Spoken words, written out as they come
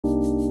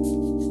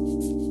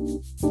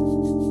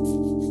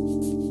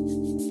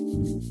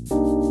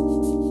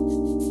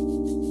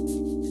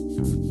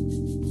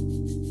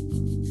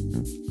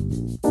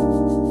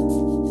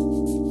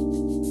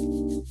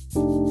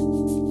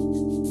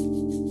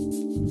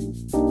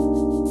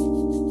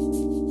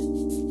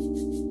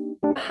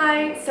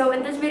Hi! So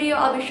in this video,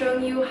 I'll be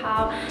showing you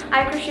how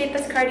I crocheted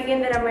this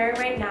cardigan that I'm wearing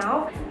right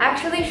now. I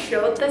actually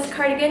showed this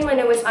cardigan when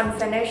it was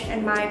unfinished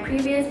in my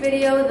previous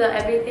video, the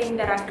everything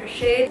that I've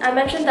crocheted. I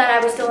mentioned that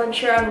I was still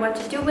unsure on what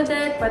to do with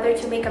it, whether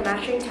to make a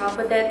matching top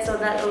with it so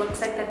that it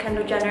looks like the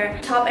Kendall Jenner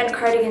top and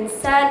cardigan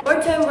set,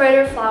 or to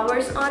embroider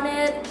flowers on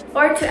it,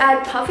 or to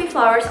add puffy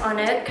flowers on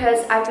it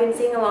because I've been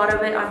seeing a lot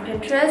of it on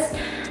Pinterest.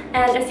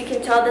 And as you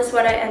can tell, this is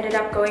what I ended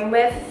up going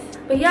with.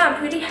 But yeah, I'm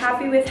pretty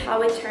happy with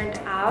how it turned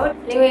out.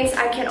 Anyways,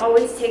 I can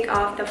always take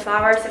off the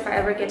flowers if I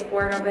ever get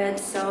bored of it,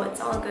 so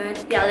it's all good.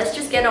 Yeah, let's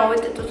just get on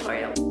with the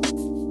tutorial.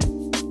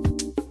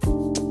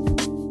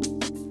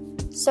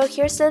 So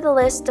here's the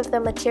list of the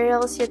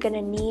materials you're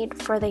gonna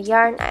need. For the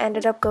yarn, I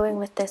ended up going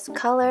with this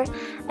color,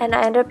 and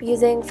I ended up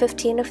using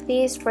 15 of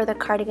these for the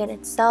cardigan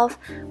itself,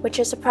 which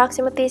is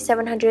approximately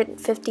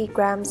 750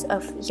 grams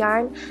of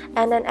yarn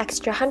and an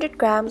extra 100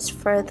 grams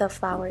for the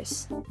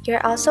flowers.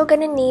 You're also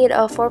gonna need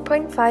a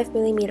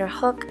 4.5mm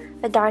hook,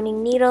 a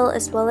darning needle,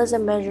 as well as a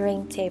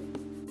measuring tape.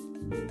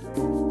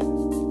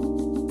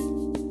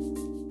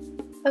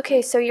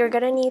 Okay, so you're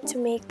gonna need to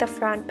make the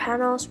front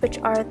panels, which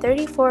are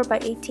 34 by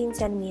 18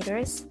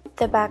 centimeters,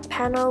 the back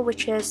panel,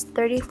 which is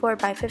 34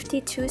 by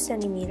 52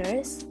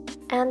 centimeters,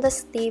 and the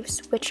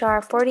sleeves, which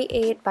are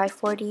 48 by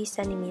 40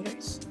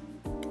 centimeters.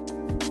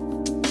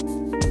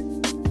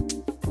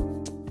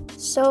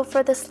 So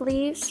for the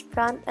sleeves,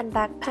 front and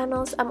back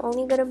panels, I'm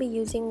only gonna be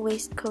using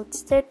waistcoat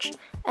stitch,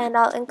 and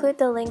I'll include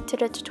the link to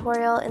the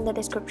tutorial in the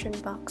description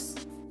box.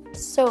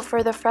 So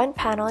for the front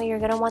panel, you're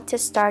going to want to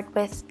start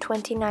with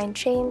 29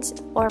 chains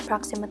or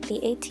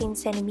approximately 18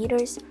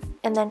 centimeters,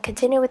 and then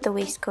continue with the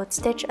waistcoat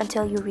stitch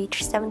until you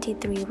reach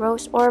 73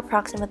 rows or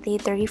approximately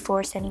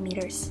 34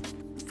 centimeters.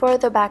 For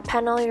the back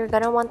panel, you're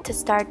going to want to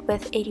start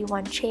with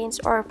 81 chains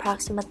or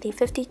approximately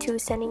 52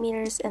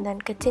 centimeters, and then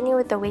continue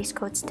with the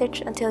waistcoat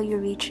stitch until you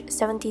reach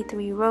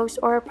 73 rows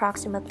or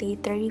approximately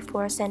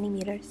 34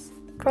 centimeters.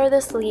 For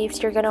the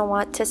sleeves, you're going to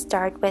want to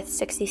start with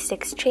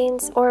 66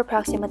 chains or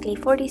approximately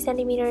 40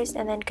 centimeters,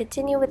 and then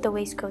continue with the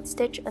waistcoat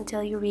stitch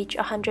until you reach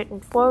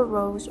 104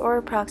 rows or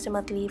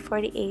approximately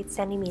 48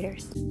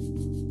 centimeters.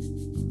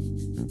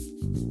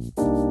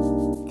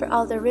 For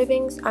all the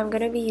ribbings, I'm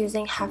going to be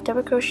using half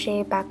double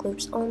crochet back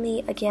loops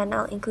only. Again,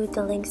 I'll include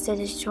the links to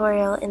the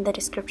tutorial in the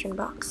description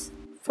box.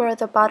 For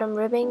the bottom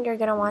ribbing, you're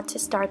going to want to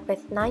start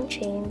with 9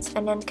 chains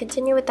and then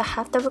continue with the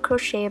half double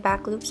crochet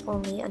back loops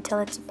only until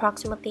it's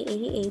approximately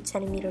 88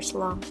 centimeters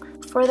long.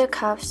 For the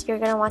cuffs, you're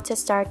going to want to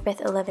start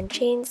with 11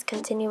 chains,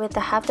 continue with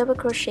the half double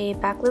crochet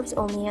back loops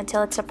only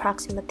until it's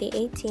approximately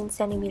 18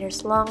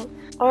 centimeters long,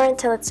 or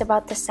until it's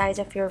about the size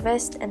of your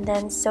wrist, and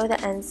then sew the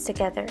ends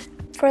together.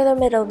 For the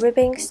middle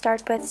ribbing,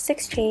 start with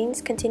 6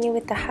 chains, continue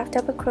with the half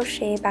double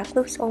crochet back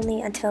loops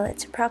only until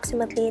it's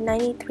approximately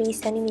 93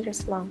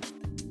 centimeters long.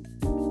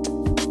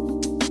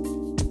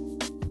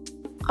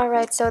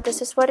 Alright, so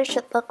this is what it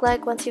should look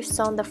like once you've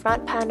sewn the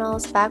front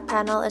panels, back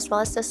panel, as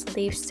well as the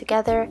sleeves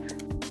together.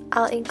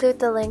 I'll include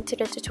the link to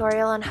the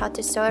tutorial on how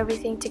to sew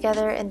everything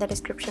together in the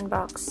description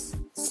box.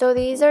 So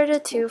these are the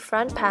two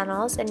front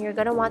panels, and you're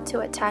going to want to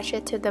attach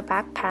it to the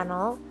back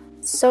panel.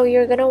 So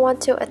you're going to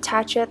want to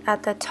attach it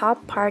at the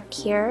top part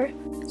here.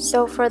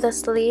 So for the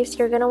sleeves,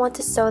 you're going to want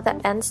to sew the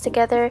ends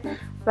together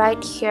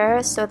right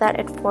here so that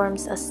it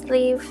forms a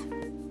sleeve.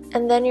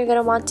 And then you're going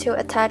to want to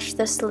attach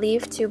the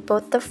sleeve to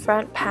both the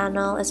front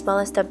panel as well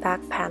as the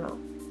back panel.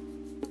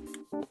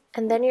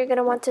 And then you're going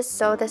to want to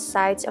sew the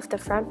sides of the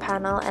front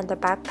panel and the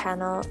back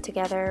panel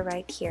together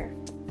right here.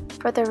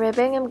 For the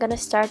ribbing, I'm going to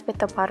start with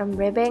the bottom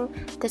ribbing.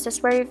 This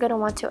is where you're going to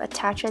want to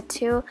attach it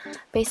to,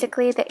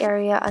 basically the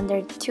area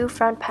under the two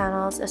front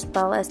panels as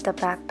well as the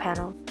back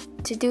panel.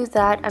 To do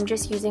that, I'm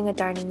just using a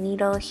darning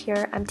needle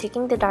here. I'm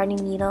taking the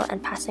darning needle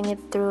and passing it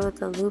through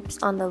the loops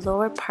on the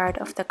lower part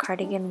of the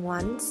cardigan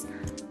once.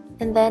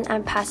 And then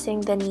I'm passing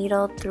the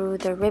needle through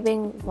the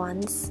ribbing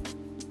once.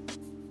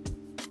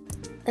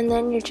 And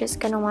then you're just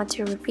going to want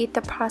to repeat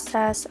the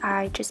process.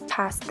 I just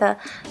passed the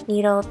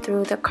needle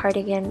through the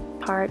cardigan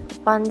part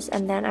once,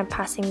 and then I'm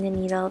passing the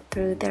needle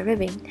through the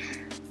ribbing.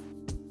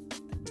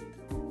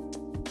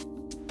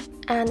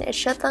 And it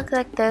should look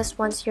like this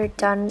once you're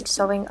done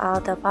sewing all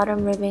the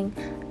bottom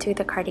ribbing to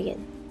the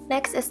cardigan.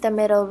 Next is the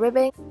middle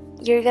ribbing.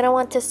 You're going to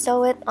want to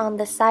sew it on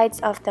the sides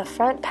of the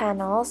front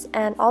panels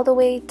and all the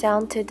way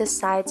down to the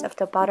sides of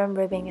the bottom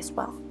ribbing as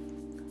well.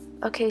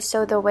 Okay,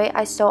 so the way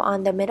I sew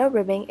on the middle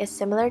ribbing is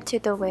similar to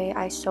the way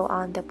I sew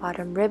on the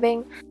bottom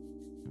ribbing.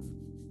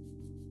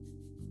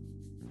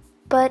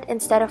 But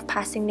instead of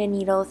passing the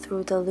needle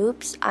through the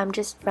loops, I'm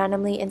just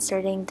randomly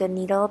inserting the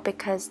needle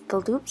because the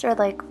loops are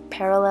like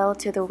parallel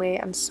to the way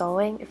I'm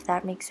sewing, if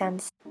that makes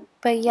sense.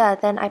 But yeah,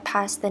 then I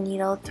pass the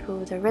needle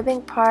through the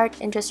ribbing part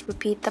and just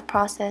repeat the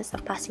process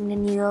of passing the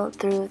needle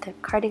through the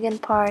cardigan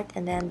part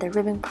and then the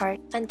ribbing part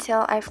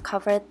until I've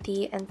covered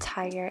the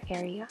entire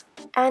area.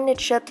 And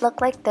it should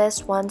look like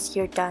this once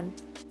you're done.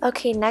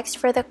 Okay, next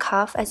for the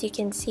cuff, as you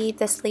can see,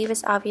 the sleeve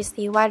is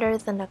obviously wider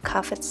than the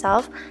cuff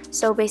itself.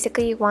 So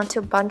basically you want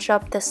to bunch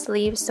up the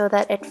sleeve so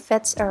that it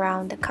fits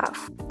around the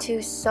cuff.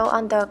 To sew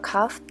on the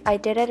cuff, I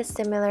did it a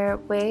similar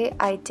way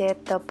I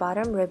did the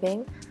bottom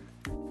ribbing.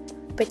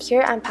 But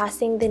here I'm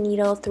passing the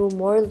needle through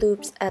more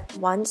loops at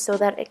once so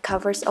that it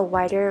covers a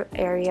wider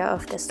area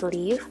of the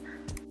sleeve.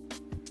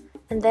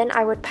 And then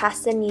I would pass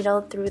the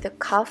needle through the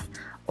cuff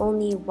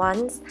only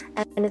once,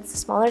 and it's a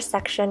smaller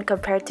section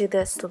compared to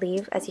the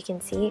sleeve, as you can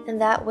see,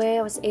 and that way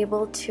I was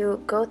able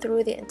to go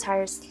through the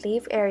entire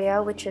sleeve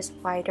area, which is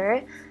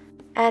wider,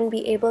 and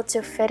be able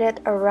to fit it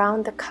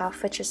around the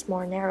cuff, which is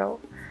more narrow.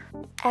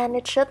 And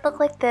it should look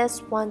like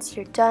this once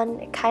you're done.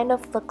 It kind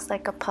of looks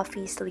like a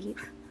puffy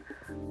sleeve.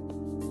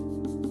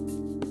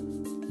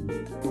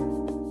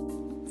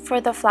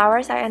 For the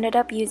flowers, I ended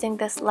up using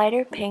this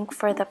lighter pink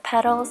for the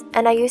petals,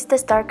 and I used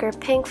this darker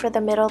pink for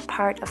the middle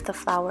part of the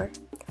flower.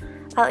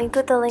 I'll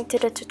include the link to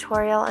the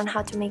tutorial on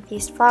how to make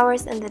these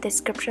flowers in the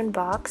description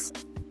box.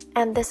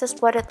 And this is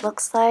what it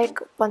looks like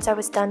once I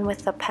was done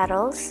with the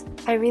petals.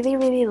 I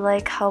really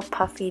like how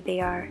puffy they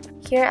are.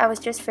 Here I was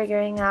just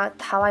figuring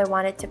out how I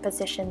wanted to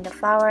position the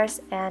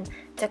flowers and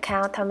to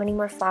count how many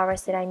more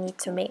flowers did I need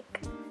to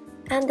make.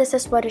 And this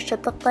is what it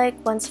should look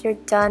like once you're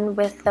done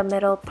with the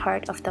middle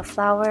part of the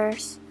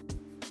flowers.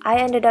 I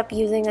ended up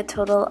using a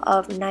total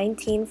of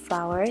 19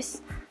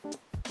 flowers.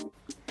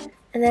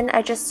 And then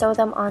I just sew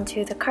them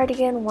onto the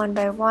cardigan one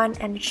by one,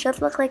 and it should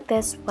look like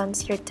this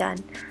once you're done.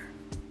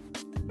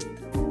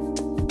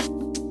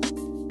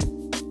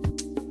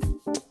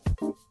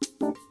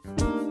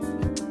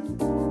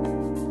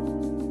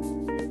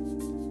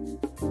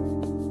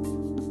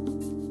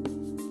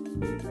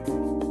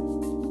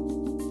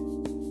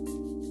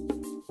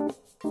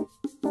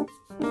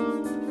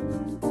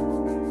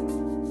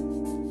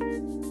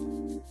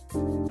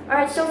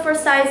 Alright, so for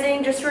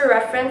sizing, just for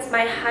reference,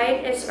 my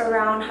height is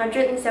around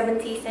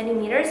 170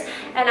 centimeters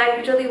and I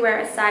usually wear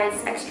a size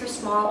extra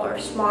small or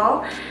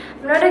small.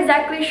 I'm not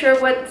exactly sure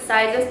what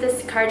sizes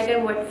this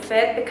cardigan would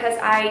fit because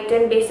I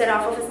didn't base it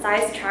off of a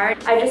size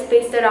chart. I just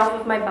based it off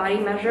of my body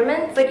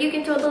measurements, but you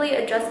can totally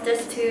adjust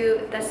this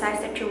to the size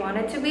that you want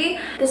it to be.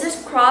 This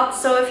is cropped,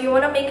 so if you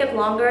want to make it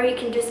longer, you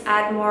can just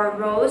add more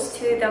rows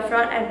to the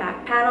front and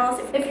back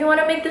panels. If you want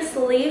to make the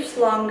sleeves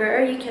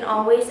longer, you can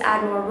always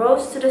add more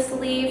rows to the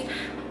sleeves.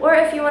 Or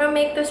if you want to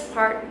make this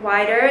part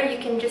wider, you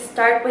can just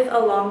start with a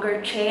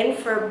longer chain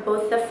for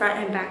both the front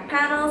and back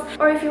panels.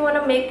 Or if you want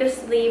to make the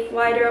sleeve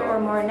wider or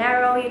more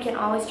narrow, you can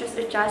always just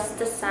adjust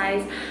the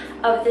size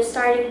of the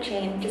starting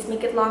chain. Just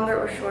make it longer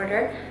or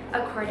shorter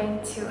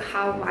according to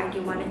how wide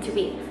you want it to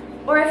be.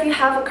 Or if you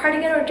have a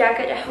cardigan or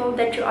jacket at home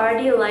that you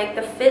already like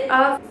the fit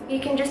of,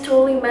 you can just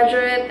totally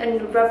measure it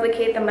and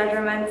replicate the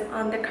measurements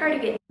on the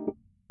cardigan.